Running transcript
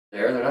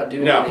there. They're not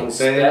doing anything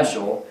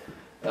special.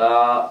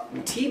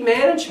 Team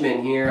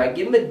management here, I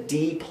give him a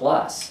D+.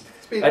 I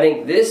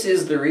think this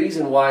is the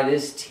reason why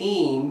this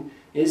team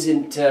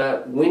isn't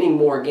winning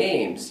more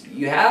games.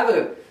 You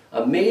have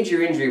a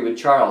major injury with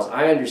Charles.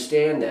 I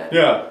understand that.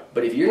 Yeah.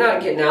 But if you're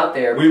not getting out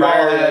there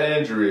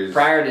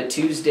prior to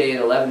Tuesday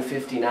at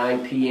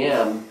 11:59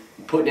 p.m.,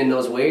 putting in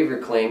those waiver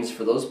claims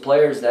for those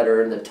players that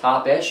are in the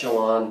top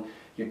echelon,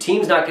 your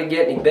team's not going to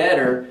get any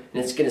better,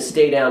 and it's going to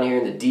stay down here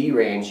in the D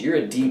range. You're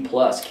a D+,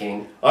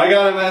 King. I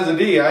got him as a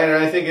D.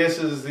 I think this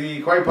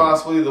is quite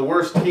possibly the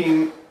worst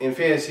team in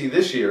fantasy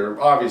this year.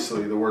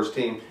 Obviously the worst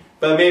team,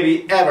 but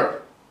maybe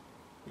ever.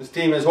 This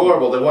team is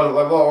horrible. They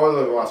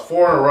lost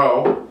 4 in a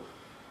row.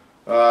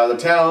 The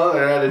talent,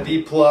 they're at a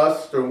D+.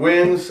 Their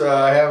wins,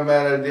 I have them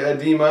at a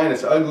D-.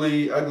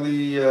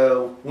 Ugly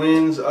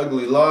wins,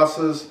 ugly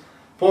losses.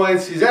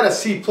 Points, he's at a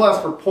C+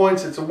 for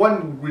points. It's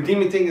one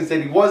redeeming thing is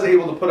that he was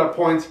able to put up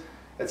points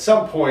at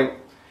some point,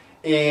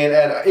 and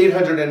at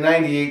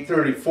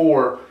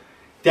 898.34,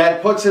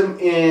 that puts him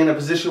in a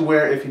position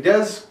where if he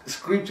does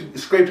scrape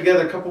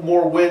together a couple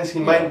more wins, he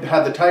might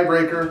have the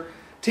tiebreaker.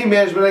 Team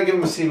management, I give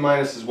him a C-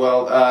 as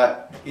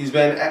well. He's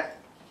been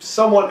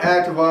somewhat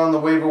active on the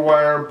waiver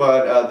wire,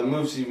 but the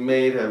moves he's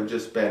made have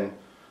just been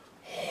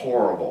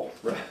horrible.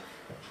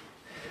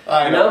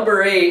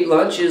 Number 8,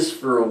 lunches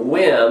for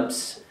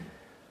wimps.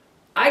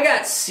 I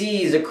got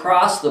C's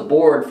across the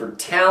board for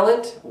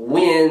talent,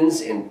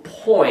 wins, and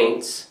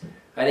points.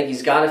 I think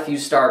he's got a few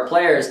star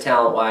players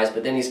talent-wise,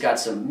 but then he's got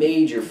some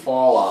major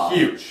fall-off.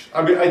 Huge.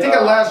 I mean, I think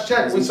at last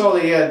check we saw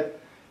that he had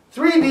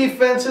 3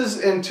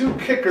 defenses and 2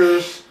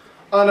 kickers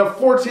on a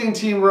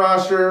 14-team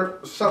roster.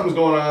 Something's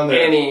going on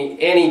there.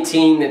 Any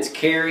team that's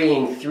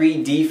carrying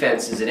 3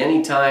 defenses at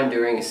any time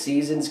during a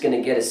season is going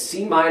to get a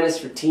C-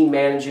 for team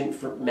management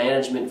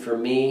for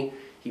me.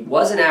 He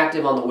wasn't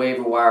active on the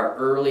waiver wire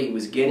early. He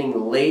was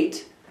getting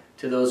late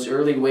to those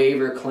early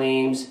waiver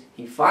claims.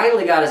 He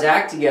finally got his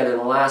act together in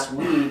the last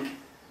week,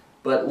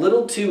 but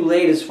little too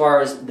late as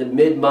far as the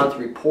mid-month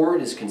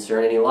report is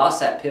concerned, and he lost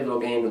that pivotal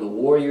game to the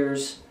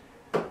Warriors.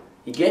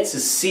 He gets a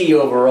C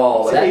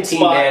overall, but that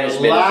team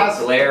management is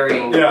a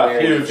glaring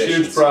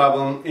huge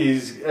problem.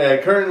 He's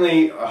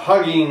currently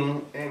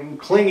hugging and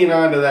clinging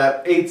on to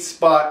that 8th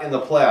spot in the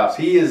playoffs.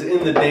 He is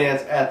in the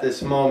dance at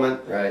this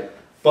moment. Right.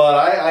 But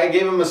I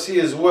gave him a C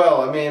as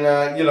well. I mean,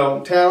 you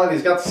know, talent,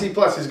 he's got the C+,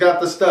 he's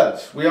got the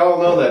studs. We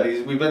all know that.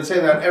 We've been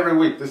saying that every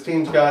week. This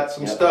team's got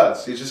some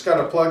studs. He's just got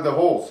to plug the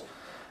holes.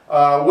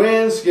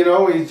 Wins, you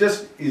know,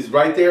 he's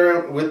right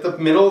there with the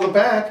middle of the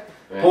pack.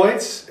 Right.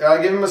 Points,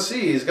 I give him a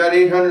C. He's got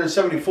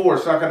 874.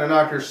 It's not going to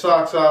knock your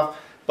socks off,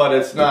 but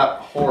it's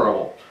not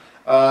horrible.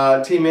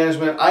 Team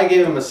management, I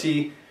gave him a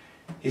C.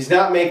 He's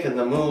not making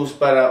the moves,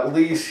 but at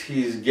least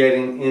he's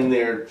getting in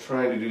there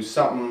trying to do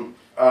something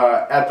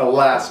at the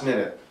last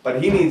minute.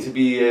 But he needs to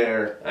be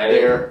there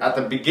at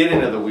the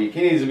beginning of the week.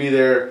 He needs to be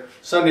there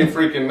Sunday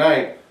freaking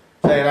night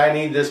saying, I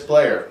need this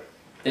player.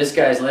 This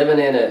guy's living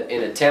in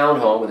a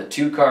townhome with a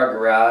 2-car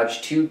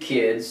garage, 2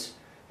 kids,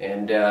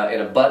 and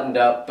a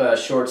buttoned-up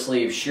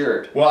short-sleeve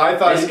shirt. Well, I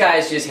thought this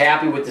guy's just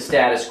happy with the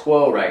status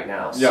quo right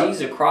now. Yeah.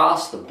 C's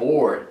across the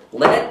board.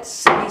 Let's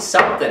see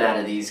something out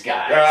of these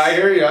guys. Yeah, I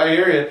hear you. I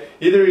hear you.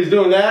 Either he's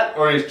doing that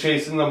or he's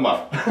chasing them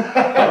up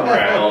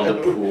around the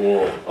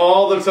pool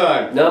all the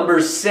time.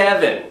 Number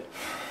 7,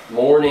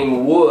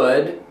 Morning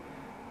Wood.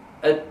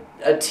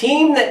 A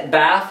team that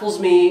baffles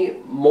me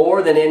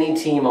more than any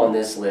team on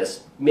this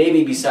list,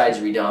 maybe besides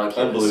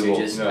Redonkulus, who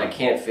just I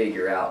can't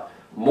figure out.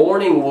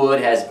 Morning Wood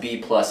has B+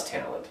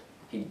 talent.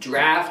 He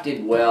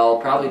drafted well,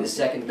 probably the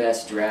 2nd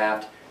best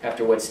draft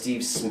after what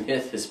Steve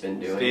Smith has been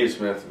doing. Steve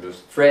Smith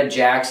is. Fred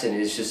Jackson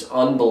is just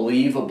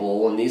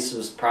unbelievable, and this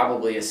was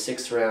probably a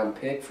 6th-round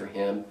pick for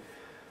him.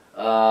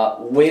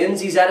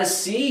 Wins, he's at a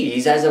C.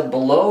 He's as a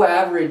below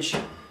average.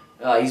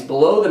 He's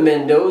below the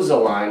Mendoza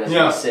line, as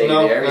we say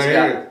there. He's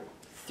got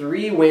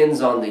 3 wins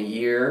on the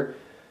year.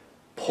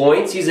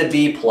 Points, he's a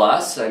B+.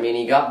 I mean,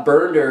 he got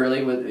burned early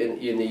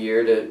in the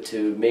year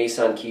to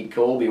Mason Keat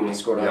Colby when he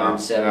scored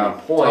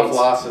 170 points. Tough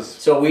losses.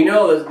 So we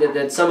know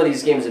that some of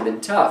these games have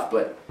been tough,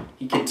 but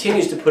he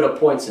continues to put up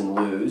points and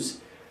lose.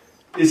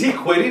 Is he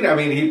quitting? I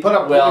mean, he put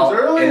up points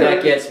early. And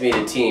that gets me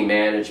to team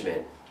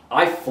management.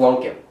 I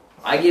flunk him.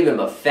 I give him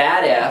a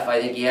fat F.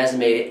 I think he hasn't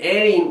made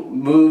any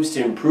moves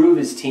to improve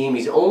his team.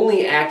 He's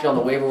only acted on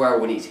the waiver wire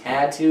when he's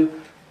had to.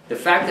 The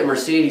fact that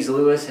Mercedes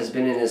Lewis has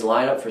been in his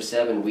lineup for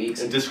 7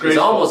 weeks is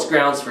almost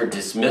grounds for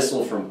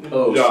dismissal from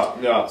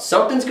post.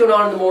 Something's going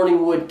on in the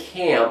Morning Wood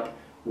camp.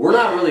 We're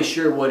not really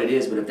sure what it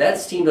is, but if that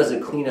team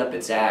doesn't clean up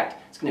its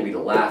act, it's going to be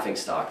the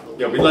laughingstock of the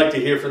league. Yeah, we'd like to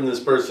hear from this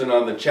person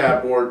on the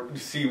chat board,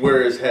 see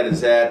where his head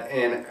is at,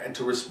 and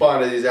to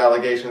respond to these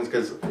allegations,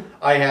 because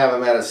I have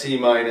him at a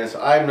C-.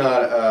 I'm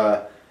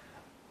not.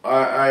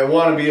 I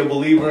want to be a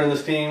believer in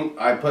this team.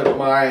 I put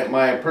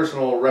my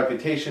personal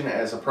reputation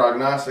as a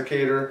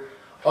prognosticator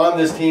on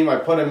this team. I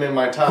put him in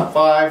my top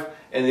 5,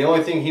 and the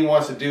only thing he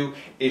wants to do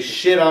is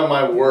shit on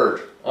my word,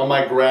 on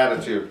my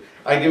gratitude.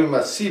 I give him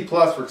a C+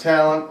 for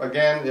talent.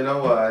 Again, you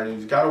know,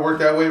 he's got to work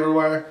that waiver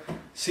wire.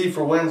 C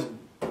for wins,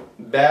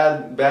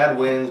 bad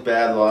wins,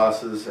 bad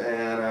losses,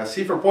 and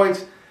C for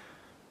points.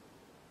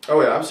 Oh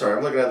wait, I'm sorry,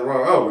 I'm looking at the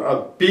wrong. Oh,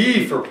 a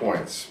B for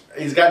points.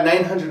 He's got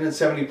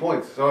 970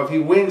 points. So if he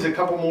wins a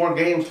couple more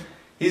games,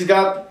 he's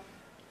got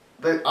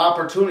the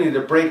opportunity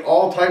to break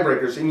all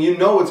tiebreakers, and you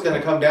know it's going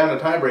to come down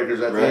to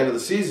tiebreakers at the end of the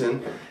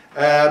season.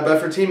 But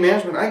for team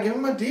management, I give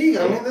him a D.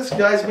 I mean, this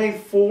guy's made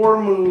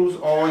 4 moves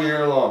all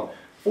year long.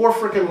 4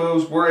 freaking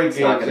moves. We're 8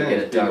 games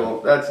in,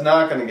 people. That's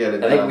not going to get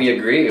it done. I think we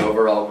agree.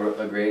 Overall,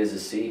 a grade is a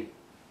C.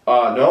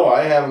 No,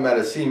 I have him at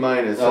a C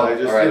minus. Oh, I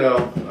just, you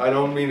know, I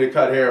don't mean to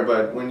cut hair,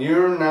 but when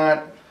you're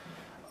not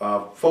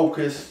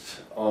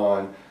focused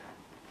on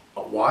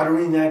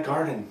watering that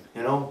garden,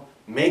 you know,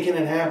 making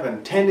it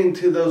happen, tending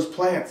to those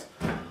plants,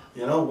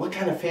 you know, what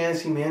kind of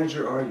fantasy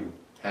manager are you?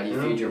 How do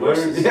you feed your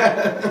horses?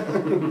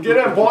 Get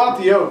out, blow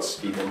out the oats.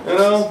 Feed them you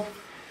know.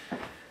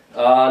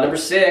 Number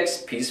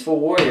 6, Peaceful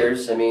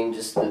Warriors. I mean,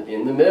 just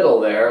in the middle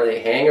there, they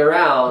hang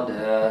around.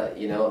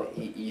 You know,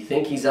 you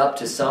think he's up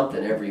to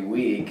something every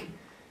week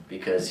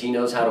because he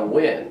knows how to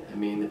win. I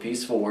mean, the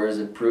Peaceful Warriors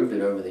have proved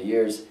it over the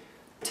years.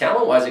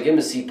 Talent-wise, I give him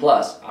a C+.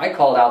 I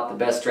called out the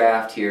best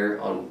draft here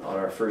on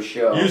our first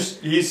show. You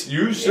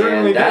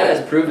certainly and that did.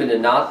 has proven to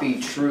not be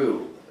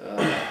true.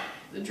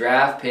 The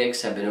draft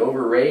picks have been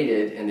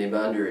overrated and they've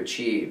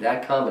underachieved.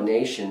 That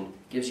combination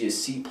gives you a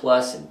C+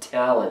 in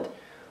talent.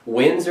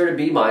 Wins are to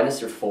B-. They're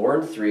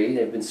 4-3.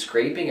 They've been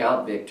scraping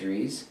out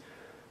victories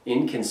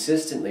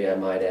inconsistently, I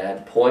might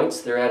add.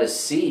 Points, they're at a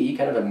C,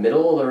 kind of a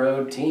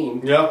middle-of-the-road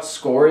team. Yep.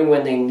 Scoring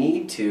when they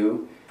need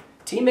to.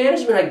 Team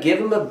management, I give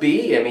him a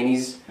B. I mean,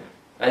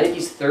 I think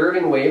he's 3rd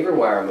in waiver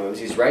wire moves.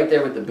 He's right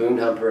there with the Boone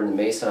Humper and the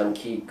Mason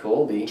Key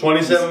Colby.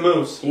 27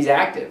 moves. He's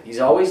active. He's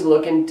always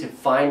looking to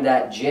find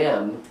that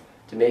gem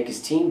to make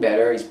his team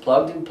better. He's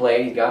plugged and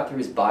played. He got through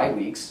his bye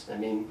weeks. I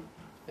mean,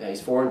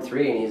 he's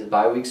 4-3, and his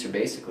bye weeks are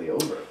basically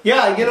over.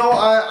 Yeah, you know,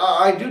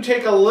 I do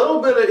take a little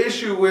bit of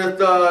issue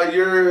with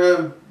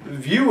your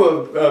view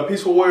of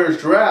Peaceful Warriors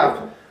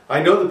draft.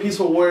 I know the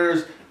Peaceful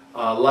Warriors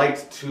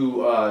liked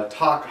to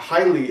talk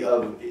highly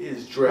of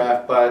his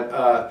draft, but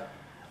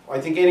I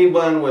think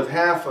anyone with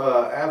half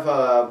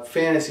a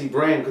fantasy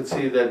brain could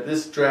see that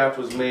this draft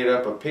was made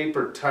up of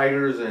paper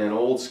tigers and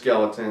old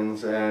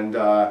skeletons, and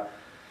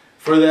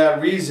for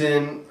that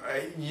reason,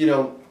 you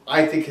know,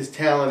 I think his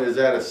talent is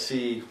at a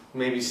C,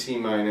 maybe C-.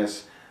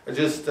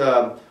 Just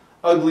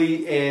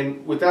ugly,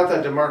 and without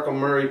that DeMarco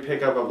Murray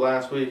pickup of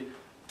last week,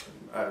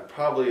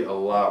 probably a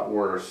lot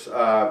worse.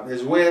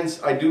 His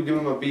wins, I do give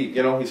him a B.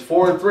 You know, he's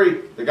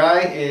 4-3. The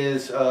guy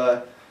is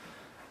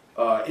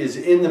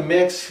in the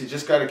mix. He's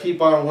just got to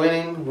keep on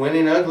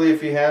winning ugly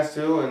if he has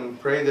to, and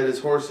pray that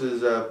his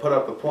horses put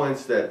up the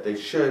points that they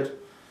should.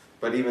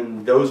 But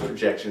even those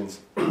projections,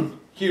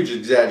 huge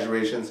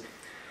exaggerations.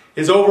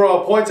 His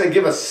overall points, I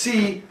give a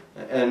C,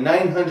 and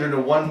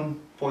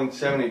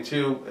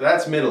 901.72.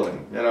 That's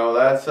middling. You know,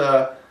 that's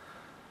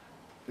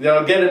you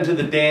know, get into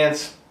the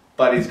dance,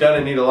 but he's going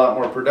to need a lot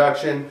more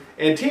production.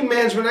 And team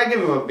management, I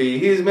give him a B.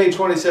 He's made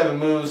 27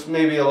 moves.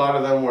 Maybe a lot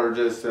of them were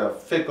just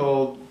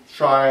fickle,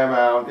 try him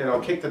out, you know,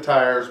 kick the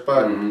tires.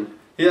 But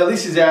yeah, at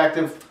least he's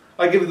active.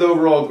 I give the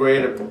overall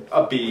grade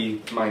a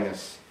B-.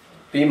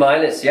 B-,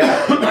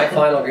 yeah. My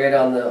final grade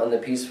on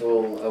the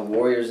Peaceful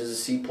Warriors is a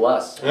C+. I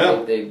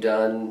think they've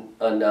done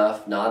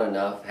enough, not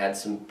enough. Had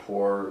some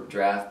poor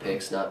draft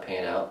picks not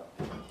paying out.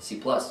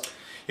 C+.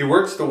 He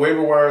works the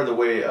waiver wire the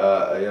way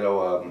you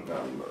know,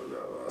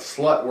 a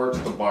slut works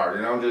the bar.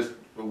 You know, just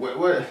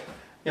you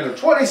know,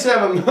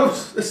 27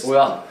 moves.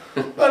 Well,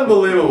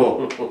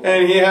 unbelievable.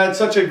 And he had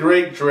such a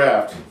great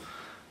draft.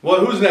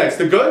 Well, who's next?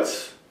 The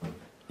Goods?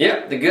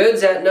 Yeah, the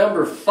Goods at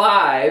number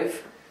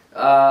 5.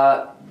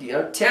 You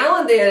know,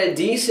 talent, they had a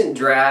decent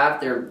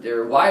draft.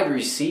 Their wide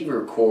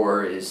receiver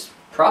core is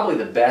probably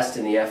the best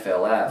in the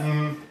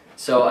FLF.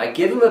 So I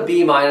give them a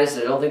B-. I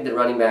don't think the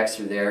running backs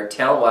are there.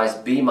 Talent-wise,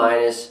 B-.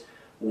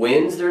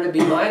 Wins, they're to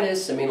B-. I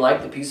mean,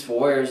 like the Peaceful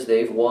Warriors,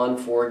 they've won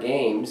 4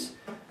 games.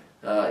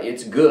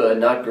 It's good,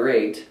 not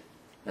great.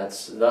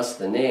 That's thus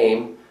the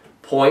name.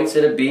 Points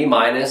at a B-,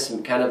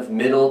 kind of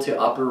middle to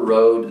upper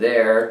road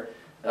there.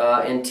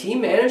 And team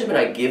management,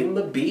 I give him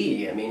a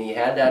B. I mean, he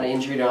had that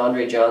injury to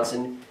Andre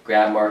Johnson,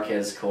 grabbed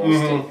Marquez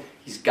Colston.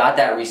 He's got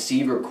that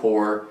receiver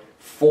core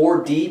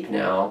 4 deep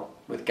now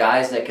with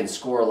guys that can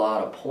score a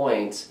lot of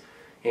points.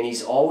 And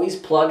he's always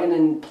plugging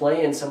and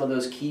playing some of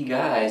those key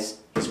guys.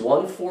 He's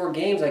won 4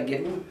 games. I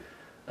give him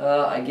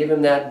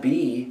that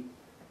B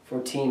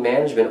for team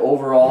management.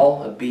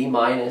 Overall, a B-.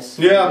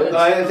 Yeah,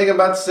 I think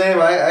about the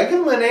same. I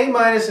give him an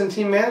A- in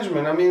team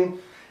management. I mean,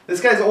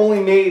 this guy's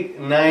only made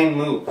 9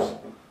 moves,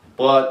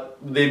 but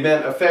they've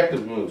been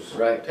effective moves.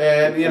 Right.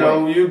 And, you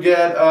know, you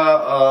get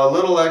a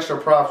little extra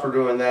props for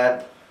doing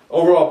that.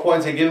 Overall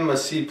points, I give him a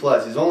C+.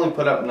 He's only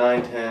put up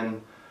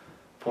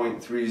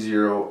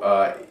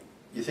 910.30.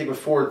 You think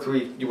with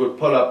 4-3, you would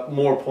put up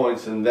more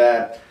points than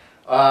that.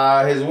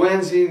 His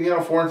wins, you know,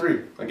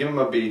 4-3. I give him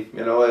a B.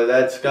 You know,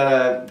 that's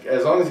gonna,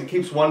 as long as he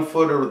keeps 1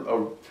 foot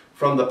or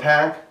from the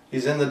pack,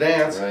 he's in the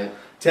dance. Right.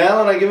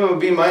 Talent, I give him a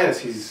B-.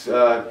 He's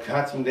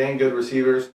got some dang good receivers.